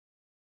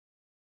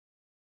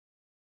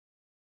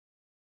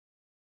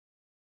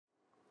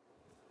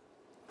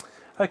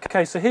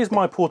Okay, so here's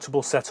my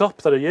portable setup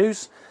that I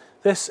use.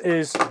 This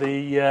is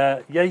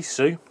the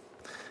Yaesu.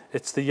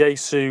 It's the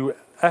Yaesu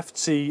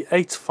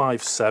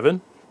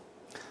FT857.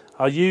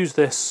 I use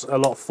this a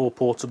lot for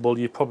portable.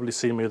 You've probably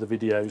seen my other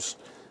videos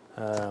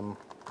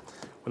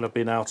when I've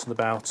been out and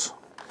about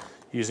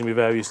using my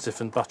various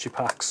different battery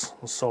packs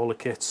and solar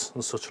kits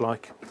and such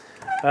like.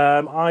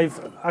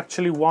 I've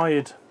actually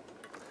wired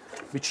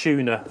my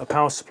tuner, a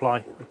power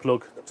supply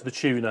plug to the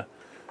tuner,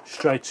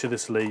 straight to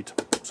this lead.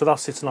 So that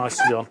sits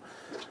nicely on.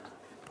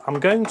 I'm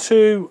going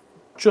to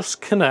just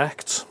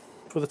connect,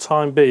 for the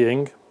time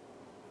being,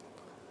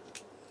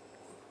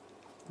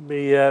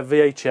 the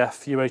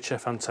VHF,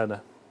 UHF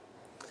antenna.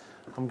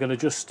 I'm going to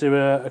just do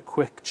a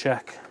quick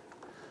check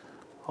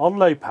on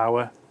low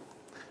power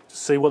to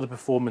see what the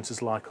performance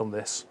is like on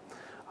this.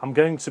 I'm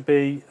going to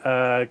be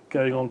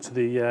going on to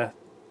the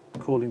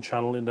calling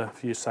channel in a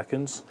few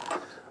seconds.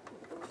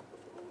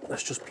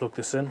 Let's just plug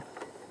this in.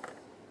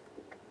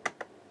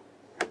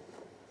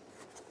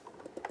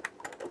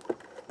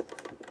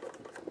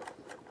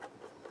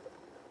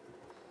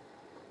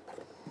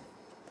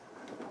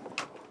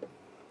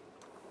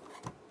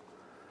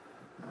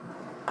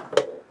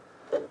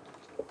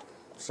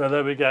 So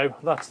there we go,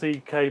 that's the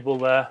cable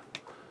there,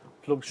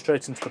 plugged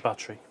straight into the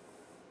battery.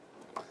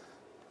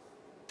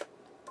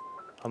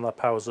 And that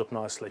powers up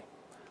nicely.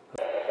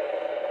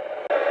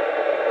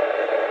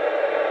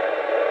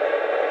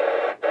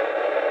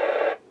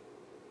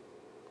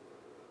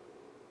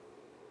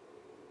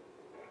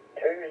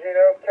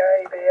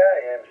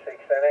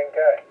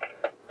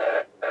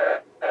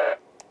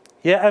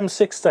 Yeah,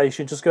 M6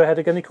 station, just go ahead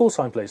and get any call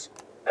sign please.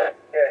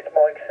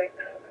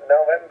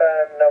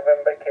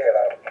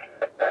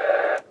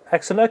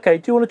 Excellent, okay,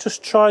 do you want to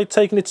just try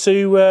taking it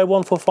to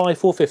 145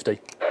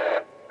 450?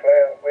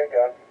 Clear, we're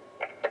gone.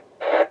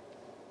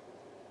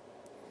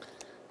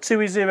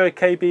 2E0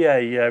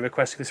 KBA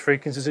requesting this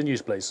frequency is in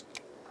use please.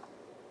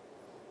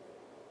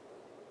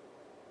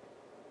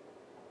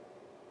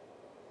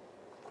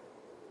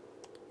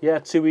 Yeah,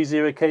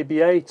 2E0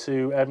 KBA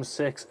to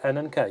M6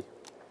 NNK.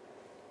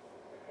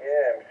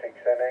 Yeah,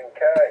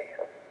 M6NNK.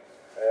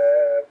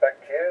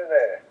 Back to you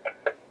there.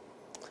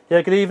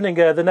 Yeah, good evening.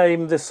 The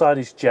name this side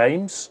is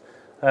James,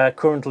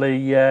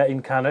 currently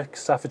in Cannock,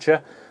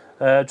 Staffordshire.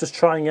 Just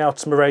trying out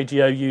some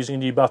radio using a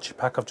new battery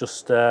pack I've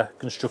just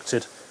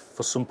constructed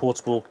for some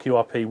portable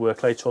QRP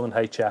work later on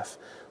in HF.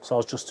 So I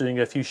was just doing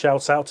a few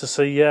shouts out to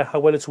see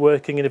how well it's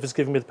working and if it's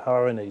giving me the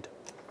power I need.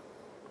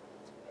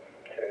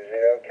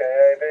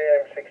 20KAB,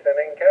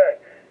 M6NNK.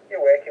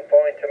 You're working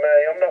fine to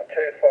me. I'm not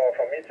too far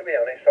from you, to be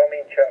honest. I'm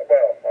in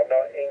I'm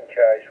not in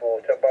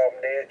Chasewater, but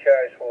I'm near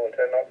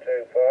Chasewater, not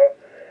too far.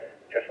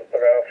 Just up the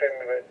road from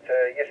me, but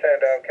you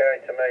sound okay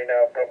to me,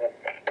 no problem.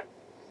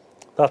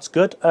 That's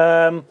good.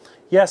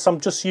 Yes, I'm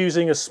just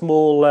using a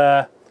small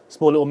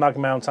little mag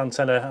mount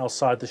antenna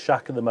outside the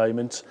shack at the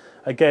moment.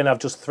 Again, I've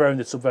just thrown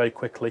it up very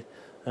quickly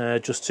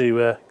just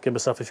to give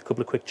myself a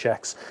couple of quick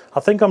checks. I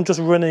think I'm just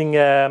running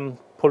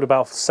probably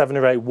about 7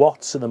 or 8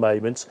 watts at the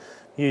moment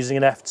using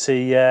an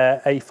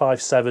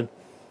FT857.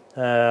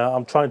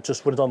 I'm trying to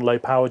just run it on low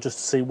power just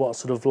to see what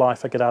sort of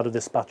life I get out of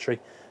this battery.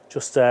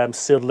 Just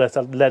sealed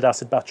lead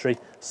acid battery,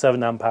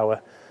 7 amp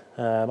hour.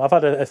 I've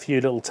had a few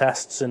little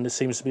tests and it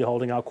seems to be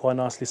holding out quite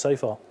nicely so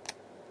far.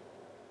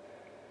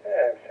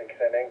 Yeah,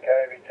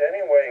 M6NNK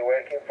returning, where you're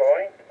working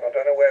fine. I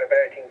don't know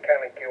whereabouts in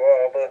Cannock you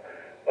are, but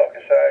like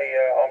I say,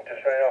 I'm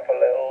just running off a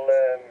little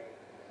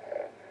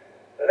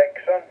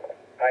Lexon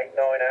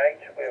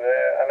 898 with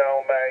an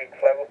homemade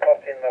flower pot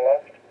in the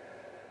loft,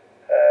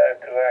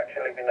 because I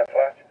actually live in a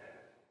flat.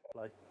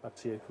 Back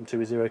to you from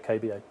 2E0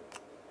 KBA.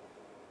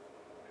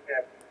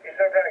 Yeah, it's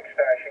a rank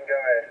station, go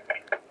ahead.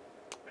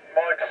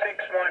 Mike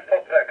 6, Mike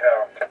Papa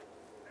Echo.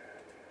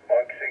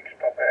 Mike 6,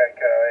 Papa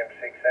Echo,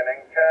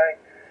 M6NNK.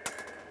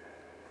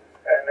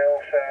 And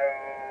also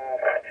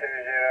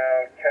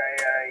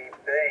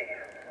 20KAB,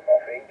 I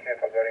think, if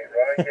I got it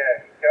right. Yeah,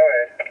 go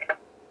ahead.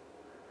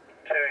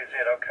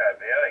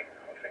 20KBA,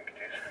 I think it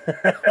is.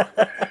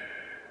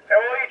 How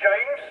are you,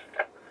 James?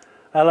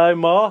 Hello,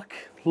 Mark.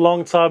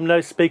 Long time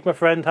no speak, my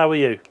friend. How are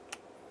you?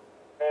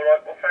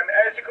 Alright, my friend.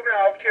 How's it coming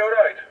out? You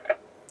alright?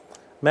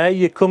 Mate,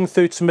 you come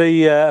through to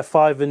me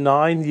 5 and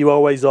 9. You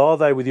always are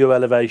there with your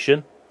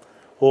elevation.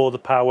 Or the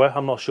power,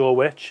 I'm not sure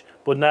which.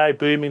 But now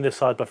booming this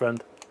side, my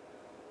friend.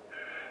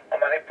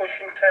 I'm only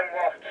pushing 10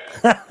 watts.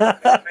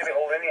 It's a bit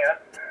all in here.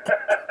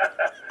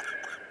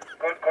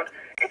 Good, good.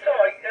 It's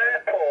alright,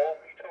 Paul.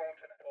 You're talking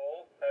to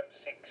Paul.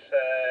 M6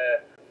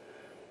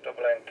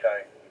 double NK.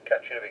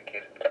 Catch you in a bit,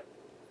 kid.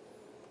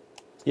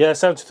 Yeah,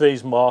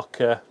 73's Mark.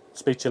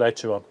 Speak to you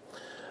later on.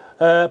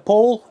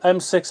 Paul,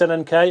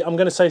 M6NNK. I'm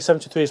going to say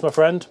 73 is my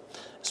friend.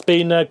 It's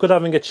been good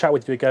having a chat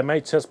with you again,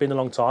 mate. It's been a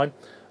long time.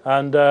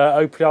 And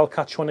hopefully I'll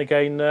catch you on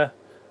again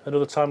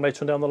another time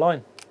later on down the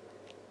line.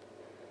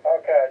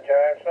 Okay,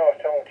 James.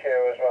 Nice talking to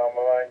you as well,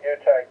 my mate. You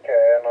take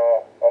care and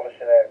I'll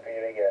listen out for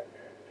you again.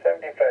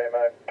 73,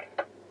 mate.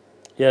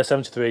 Yeah,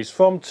 73's.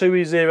 From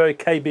 2E0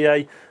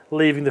 KBA,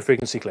 leaving the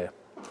frequency clear.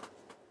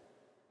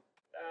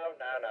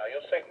 No,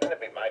 you'll see in a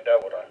bit, mate,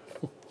 don't worry.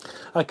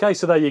 Okay,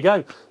 so there you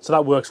go. So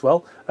that works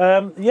well.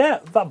 Yeah,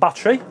 that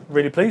battery,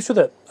 really pleased with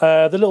it.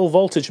 The little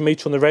voltage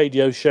meter on the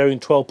radio is showing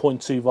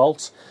 12.2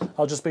 volts.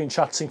 I've just been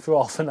chatting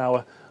for half an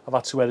hour. I've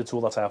had to edit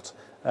all that out.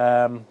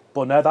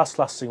 But no, that's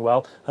lasting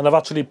well. And I've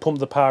actually pumped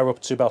the power up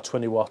to about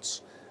 20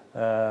 watts.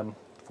 For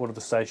one of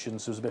the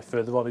stations who's a bit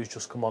further on, who's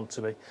just come on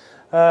to me.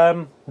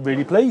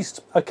 Really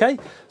pleased. Okay,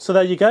 so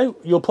there you go.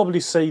 You'll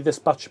probably see this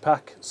battery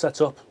pack set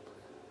up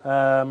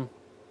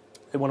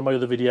in one of my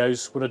other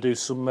videos when I do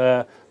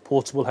some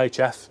portable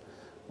HF.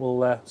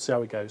 We'll see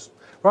how it goes.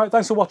 Right,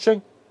 thanks for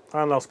watching,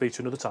 and I'll speak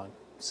to you another time.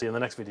 See you in the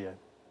next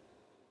video.